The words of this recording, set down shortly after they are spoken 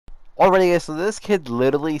Alrighty, guys, so this kid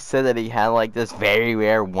literally said that he had like this very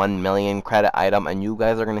rare 1 million credit item, and you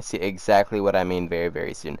guys are gonna see exactly what I mean very,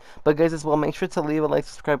 very soon. But guys, as well, make sure to leave a like,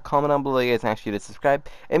 subscribe, comment down below, guys, and ask you to subscribe,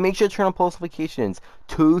 and make sure to turn on post notifications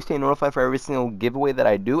to stay notified for every single giveaway that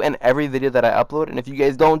I do and every video that I upload. And if you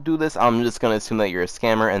guys don't do this, I'm just gonna assume that you're a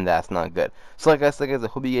scammer, and that's not good. So, like I said, guys, I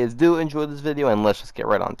hope you guys do enjoy this video, and let's just get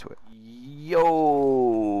right onto it. Yo,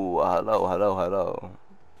 hello, hello, hello.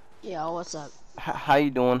 Yo, what's up? How you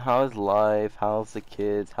doing? How's life? How's the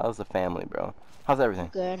kids? How's the family, bro? How's everything?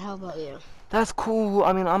 Good, how about you? That's cool.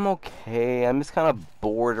 I mean, I'm okay. I'm just kind of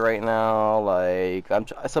bored right now. Like,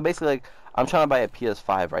 so basically, like, I'm trying to buy a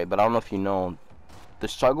PS5, right? But I don't know if you know, the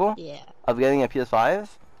struggle of getting a PS5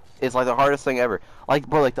 is like the hardest thing ever. Like,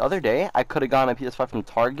 bro, like the other day, I could have gotten a PS5 from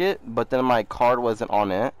Target, but then my card wasn't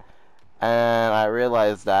on it, and I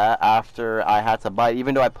realized that after I had to buy it,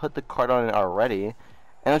 even though I put the card on it already.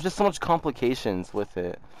 And there's just so much complications with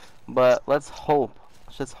it. But let's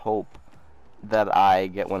just hope that I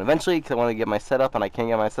get one eventually, because I want to get my setup, and I can't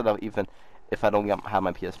get my setup even if I don't have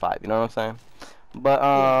my PS5. You know what I'm saying?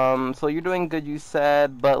 But, so you're doing good, you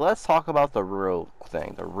said, but let's talk about the real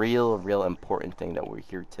thing, the real important thing that we're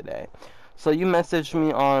here today. So you messaged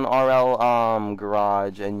me on RL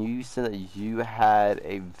Garage, and you said that you had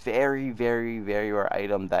a very rare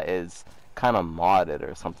item that is kind of modded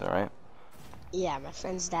or something, right? Yeah, my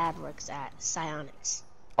friend's dad works at Psyonix.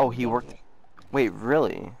 Oh, he worked. Wait,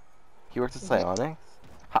 really? He works at Psyonix?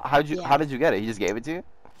 How did you get it? He just gave it to you?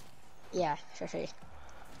 Yeah, for free.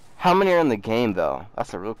 How many are in the game though?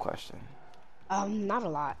 That's a real question. Not a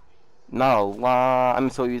lot. Not a lot. I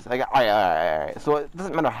mean, so he's like, alright. So it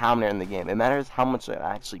doesn't matter how many are in the game. It matters how much it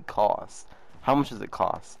actually costs. How much does it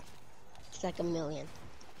cost? It's like 1 million.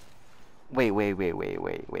 Wait. What?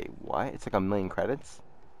 It's like 1 million credits?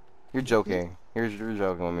 You're joking. You're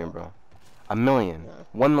joking with me, bro. 1 million.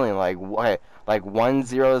 1 million, like what? Like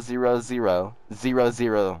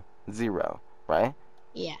 1000000, right?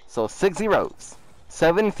 Yeah. So 6 zeros,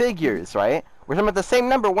 7 figures, right? We're talking about the same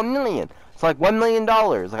number, 1 million. It's like $1 million.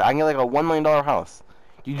 Like I can get like a $1 million house.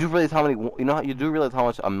 You do realize how many? You know, you do realize how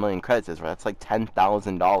much 1 million credits is, right? That's like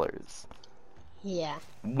 $10,000. Yeah.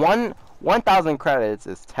 1,000 credits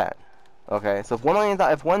is 10. Okay, so if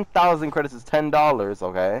 1,000 credits is $10,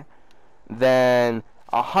 okay, then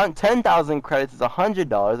 10,000 credits is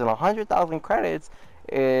 $100, and 100,000 credits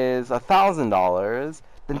is $1,000.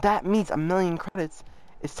 Then that means 1 million credits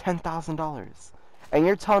is $10,000. And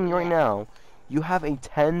you're telling me right now you have a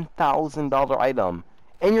 $10,000 item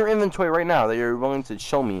in your inventory right now that you're willing to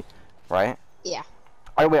show me, right? Yeah.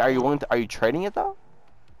 Are you willing to? Are you trading it though?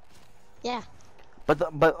 Yeah. But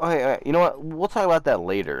okay, you know what? We'll talk about that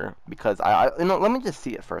later because you know, let me just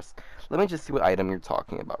see it first. Let me just see what item you're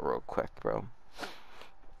talking about real quick, bro.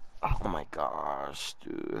 Oh my gosh,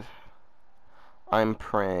 dude. I'm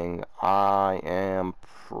praying. I am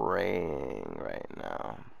praying right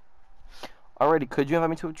now. Alrighty, could you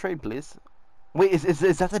invite me to a trade, please? Wait, is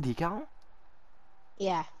that the decal?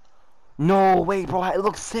 Yeah. No, wait, bro. It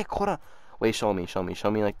looks sick. Hold on. Wait, show me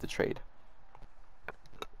like the trade.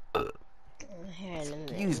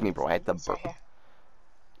 Excuse me, bro. I had to burp. Here,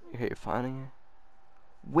 you're finding it.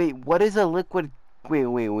 Wait, what is a liquid? Wait.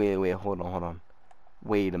 Hold on.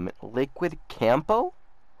 Wait a minute. Liquid Campo?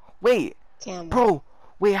 Wait, bro.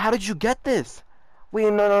 Wait, how did you get this?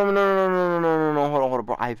 Wait, no. Hold on,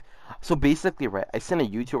 bro. So basically, right? I seen a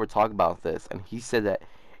YouTuber talk about this, and he said that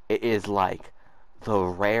it is like the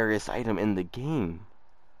rarest item in the game.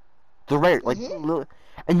 The rare, like,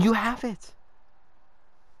 and you have it.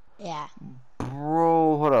 Yeah.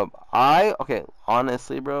 Bro, hold up. Okay,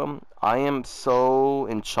 honestly, bro, I am so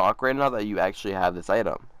in shock right now that you actually have this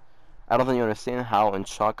item. I don't think you understand how in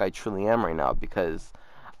shock I truly am right now, because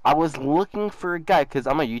I was looking for a guy, because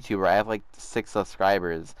I'm a YouTuber, I have like 6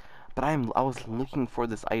 subscribers, but I was looking for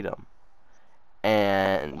this item,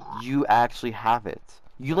 and you actually have it.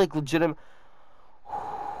 You like legitimate.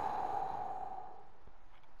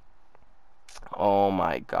 Oh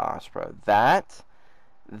my gosh, bro, that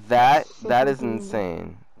is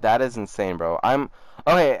insane. That is insane, bro.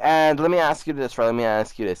 Okay, and let me ask you this, right? Let me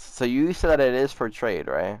ask you this. So you said that it is for trade,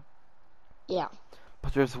 right? Yeah.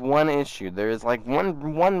 But there's one issue. There's like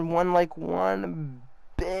one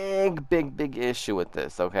big issue with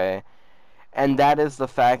this, okay? And that is the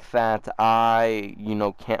fact that I,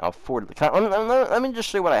 can't afford it. Let me just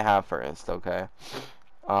show you what I have first, okay?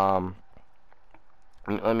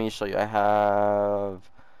 Let me show you. I have,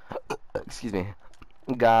 excuse me,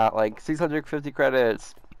 got like 650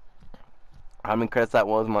 credits. How many credits that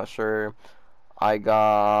was, I'm not sure. I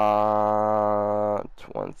got,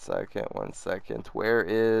 one second. Where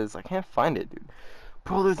is, I can't find it, dude.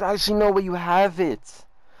 Bro, there's actually no way you have it.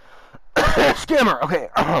 Scammer. Okay.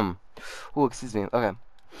 Oh, excuse me. Okay.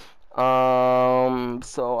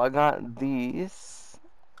 So I got these.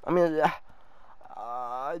 I mean,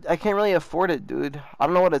 I can't really afford it, dude. I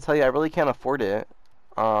don't know what to tell you. I really can't afford it.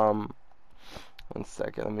 Um, 1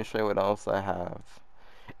 second. Let me show you what else I have.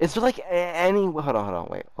 It's just like any. Hold on.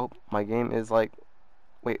 Wait. Oh, my game is like.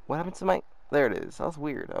 Wait, what happened to my? There it is. That was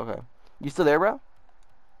weird. Okay. You still there, bro?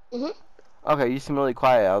 Mhm. Okay, you seem really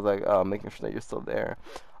quiet. I was like, making sure that you're still there.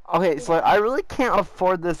 Okay, so Yeah. I really can't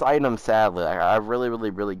afford this item, sadly. I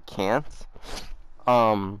really can't.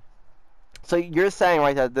 Um, so you're saying,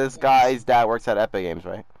 right, that this Yes. guy's dad works at Epic Games,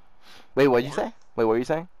 right? Wait, what'd you Yeah. say? Wait, what were you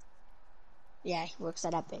saying? Yeah, he works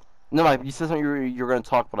at Epic. No, Mike, you said something you were gonna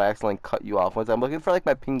talk, but I accidentally cut you off. I'm looking for like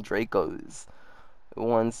my pink Dracos.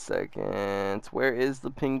 1 second. Where is the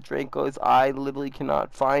pink Dracos? I literally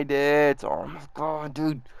cannot find it. Oh my god,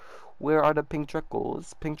 dude. Where are the pink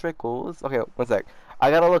Dracos? Pink Dracos. Okay, 1 sec. I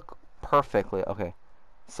gotta look perfectly. Okay.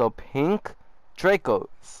 So pink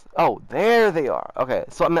Dracos. Oh, there they are. Okay.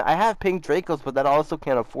 So I mean, I have pink Dracos, but that also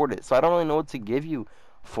can't afford it. So I don't really know what to give you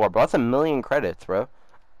for, bro. That's 1,000,000 credits, bro.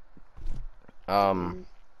 Um. Mm,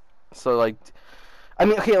 So like, I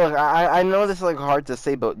mean, okay, look, I know this is like hard to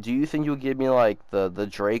say, but do you think you'll give me like the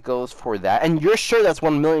Dracos for that? And you're sure that's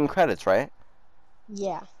 1,000,000 credits, right?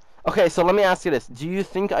 yeah. Okay, so let me ask you this: do you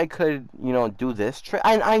think I could, do this trick?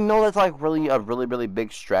 I know that's like really a really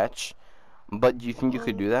big stretch, but do you think you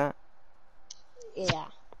could Um. do that? Yeah.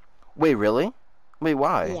 Wait, really? Wait,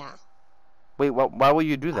 why? Yeah. Wait, why would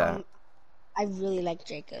you do that? Um. I really like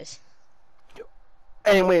Dracos.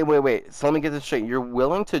 And wait. So let me get this straight. You're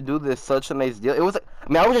willing to do this such a nice deal? It was, I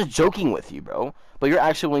mean, I was just joking with you, bro. But you're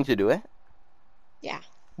actually willing to do it? Yeah.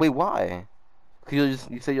 Wait, why? Cause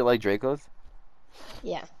you said you like Dracos?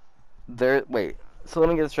 Yeah. Wait. So let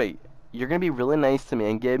me get this straight. You're gonna be really nice to me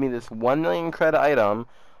and give me this 1,000,000 credit item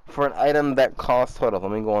for an item that costs. Hold up,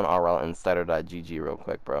 let me go on rlinsider.gg real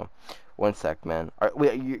quick, bro. 1 sec, man.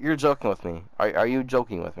 Wait, you're joking with me? Are you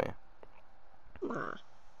joking with me? Nah.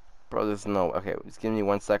 Bro, there's no. Okay, just give me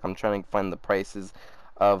 1 sec. I'm trying to find the prices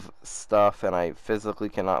of stuff, and I physically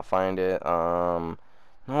cannot find it.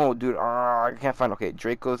 No, dude. I can't find. Okay,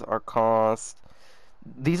 Dracos are cost.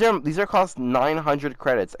 These are cost 900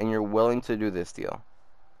 credits, and you're willing to do this deal.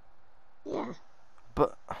 Yeah.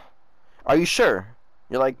 But are you sure?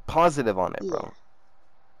 You're like positive on it, Yeah. bro.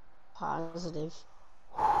 Positive.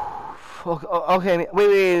 Okay,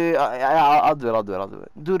 wait. I'll do it. I'll do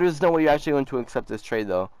it. Dude, there's no way you're actually going to accept this trade,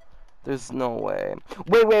 though. There's no way.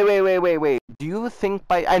 Wait. Do you think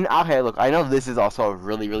and okay, look, I know this is also a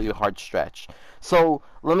really hard stretch. So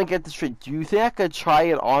let me get this straight. Do you think I could try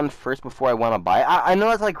it on first before I want to buy it? I know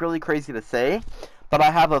that's like really crazy to say, but I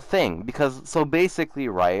have a thing because so basically,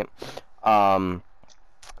 right? Um,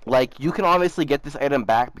 like you can obviously get this item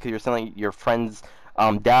back because you're saying like, your friend's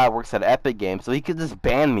dad works at Epic Games, so he could just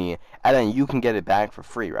ban me and then you can get it back for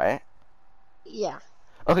free, right? Yeah.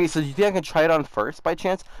 Okay, so do you think I can try it on first by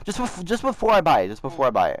chance? Just before I buy it. Just before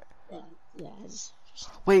I buy it. Yeah. Yeah.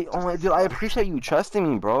 Wait, oh my dude, I appreciate you trusting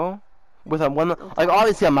me, bro. With a one, No like problem.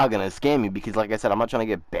 obviously I'm not gonna scam you because, like I said, I'm not trying to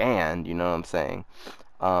get banned. You know what I'm saying?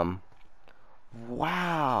 Um,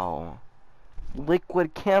 wow,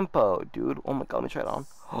 Liquid Campo, dude. Oh my god, let me try it on.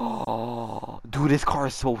 Oh, dude, this car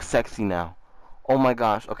is so sexy now. Oh my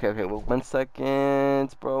gosh. Okay. Well, 1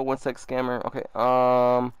 second, bro. 1 sec, scammer. Okay.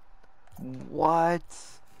 What?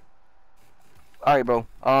 All right, bro.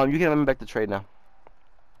 You can let me back to trade now.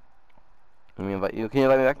 Let me invite you. Can you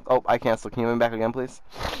invite me back? Oh, I canceled. Can you invite me back again, please?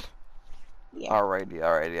 Yeah. Alrighty,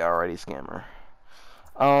 scammer.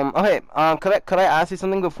 Okay. Could I ask you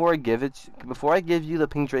something before I give you the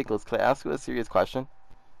pink Dracos? Could I ask you a serious question?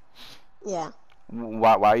 Yeah.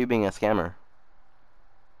 Why are you being a scammer?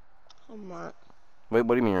 I'm not. Wait,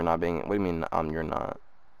 what do you mean you're not being? What do you mean you're not?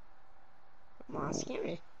 I'm not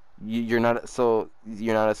scary. You're not. So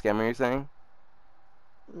you're not a scammer? You're saying?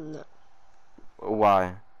 No.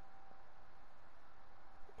 Why?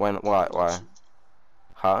 When? Why? It's, Why?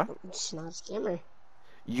 Huh? it's not a scammer.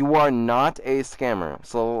 You are not a scammer.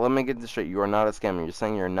 So let me get this straight. You are not a scammer. You're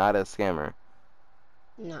saying you're not a scammer.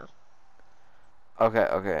 No.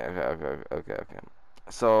 Okay.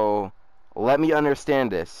 So let me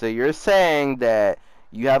understand this. So you're saying that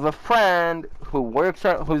you have a friend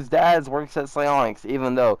whose dad works at Psyonix,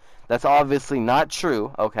 even though that's obviously not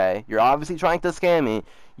true. Okay, you're obviously trying to scam me.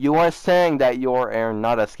 You are saying that you're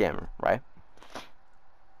not a scammer, right?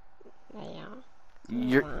 Yeah. I'm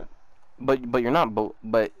You're, not. but you're not.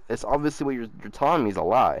 But it's obviously what you're telling me is a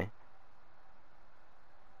lie.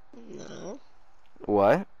 No.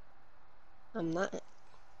 What? I'm not.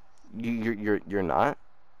 You're not?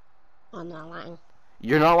 I'm not lying.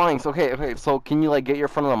 You're not lying. So, okay. So can you like get your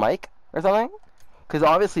front of the mic or something? Because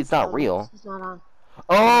obviously it's not real. He's not on.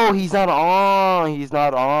 Oh, he's not on. He's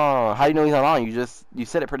not on. How do you know he's not on? You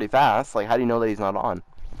said it pretty fast. Like, how do you know that he's not on?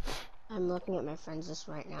 I'm looking at my friends list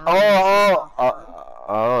right now.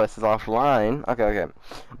 Oh, this is offline. Okay.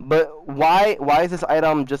 But why is this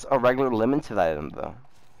item just a regular limited item though?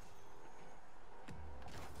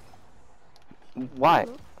 Why?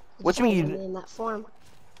 What you mean? In that form.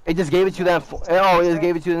 It just gave it to you that. Oh, it just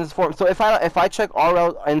gave it to you in this form. So if I check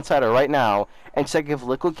RL Insider right now and check if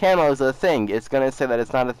liquid camo is a thing, it's gonna say that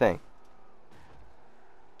it's not a thing.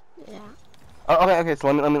 Yeah. Oh, okay.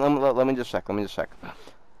 So let me just check. One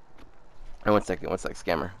second,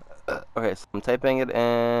 scammer. Okay, so I'm typing it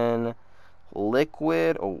in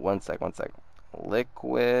liquid. Oh, one sec.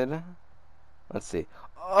 Liquid. Let's see.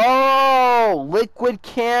 Oh, liquid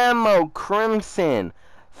camo crimson.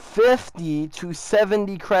 50 to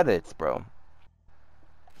 70 credits, bro.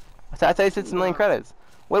 That's how you said 1 million credits.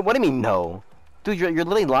 What do you mean no? Dude, you're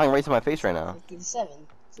literally lying right to my face right now. 50 to 7.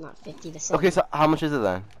 It's not 50 to 7. Okay, so how much is it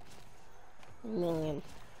then? 1 million.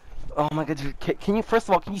 Oh my god, dude, can you first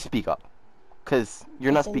of all, can you speak up? Cause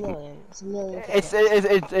you're not speaking. It's a million.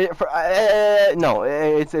 No,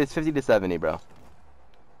 it's 50 to 70, bro.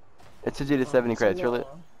 It's 50 to 70 credits. Really.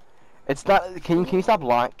 It's not. Can you stop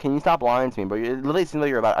lying? Can you stop lying to me, bro? It literally seems like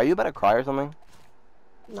you're about. Are you about to cry or something?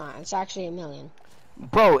 Nah, it's actually 1 million.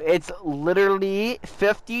 Bro, it's literally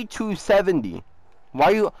 50 to 70. Why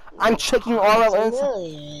are you? I'm checking all of it.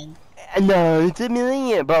 Million. No, it's 1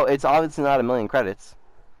 million, bro. It's obviously not 1 million credits.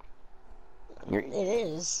 It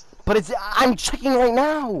is. But I'm checking right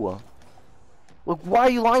now. Look, why are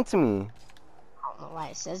you lying to me? I don't know why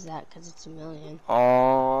it says that, because it's 1 million.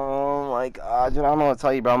 Oh my god, dude, I don't know what to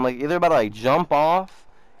tell you, bro. I'm like either about to like jump off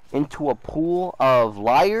into a pool of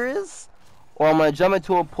liars, or I'm gonna jump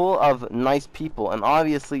into a pool of nice people. And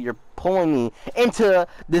obviously you're pulling me into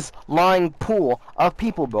this lying pool of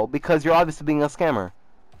people, bro, because you're obviously being a scammer.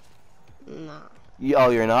 Nah.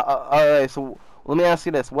 Oh, you're not? Alright, so let me ask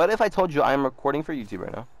you this. What if I told you I'm recording for YouTube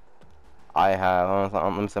right now? I have,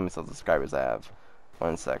 let me see how many subscribers I have.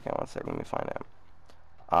 One second, let me find out.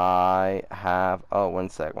 I have, oh, one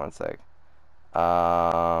sec. One second.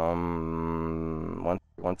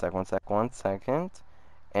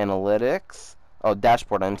 Analytics. Oh,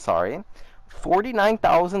 dashboard, I'm sorry.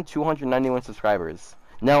 49,291 subscribers.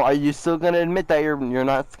 Now, are you still gonna admit that you're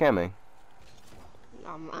not scamming?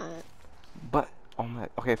 I'm not. But, oh my,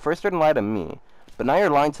 okay, first you're lying to me. But now you're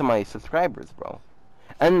lying to my subscribers, bro.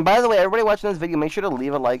 And by the way, everybody watching this video, make sure to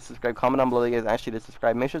leave a like, subscribe, comment down below that you guys actually did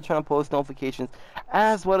subscribe. Make sure to turn on post notifications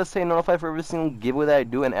as well as stay notified for every single giveaway that I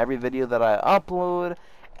do and every video that I upload.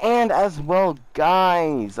 And as well,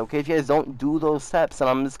 guys, okay, if you guys don't do those steps, then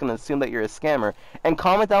I'm just going to assume that you're a scammer. And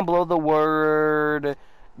comment down below the word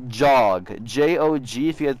JOG, J-O-G,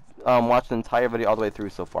 if you guys watched the entire video all the way through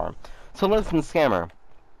so far. So listen, scammer,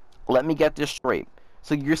 let me get this straight.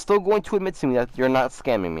 So you're still going to admit to me that you're not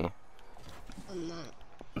scamming me? I'm not.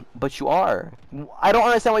 But you are. I don't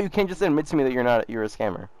understand why you can't just admit to me that you're a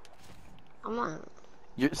scammer. I'm not.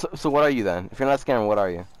 So what are you then? If you're not a scammer, what are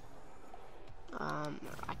you?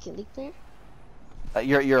 Rocket League player?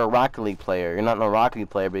 You're a Rocket League player. You're not no Rocket League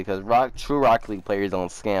player because true Rocket League players don't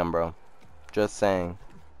scam, bro. Just saying.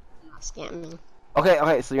 I'm not scamming.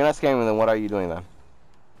 Okay, so you're not scamming, then what are you doing then?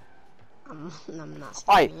 I'm not scamming.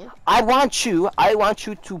 Alright, I want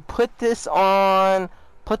you to put this on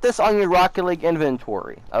your Rocket League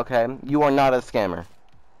inventory, okay? You are not a scammer.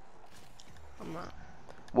 I'm not.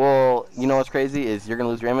 Well, you know what's crazy is you're gonna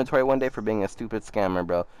lose your inventory one day for being a stupid scammer,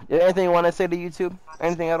 bro. Anything you want to say to YouTube?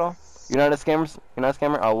 Anything at all? You're not a scammer? You're not a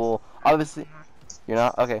scammer? Oh, well, obviously, you're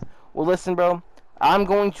not? Okay. Well, listen, bro. I'm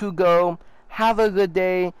going to go. Have a good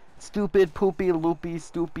day. Stupid, poopy, loopy,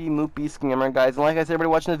 stoopy, moopy scammer, guys. And like I said, everybody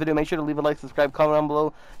watching this video, make sure to leave a like, subscribe, comment down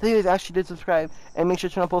below that you guys actually did subscribe. And make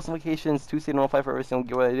sure to turn on post notifications to stay notified for every single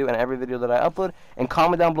giveaway I do and every video that I upload. And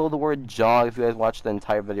comment down below the word JOG if you guys watched the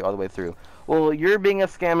entire video all the way through. Well, you're being a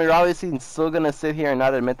scammer. You're obviously still going to sit here and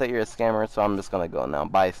not admit that you're a scammer. So I'm just going to go now.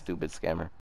 Bye, stupid scammer.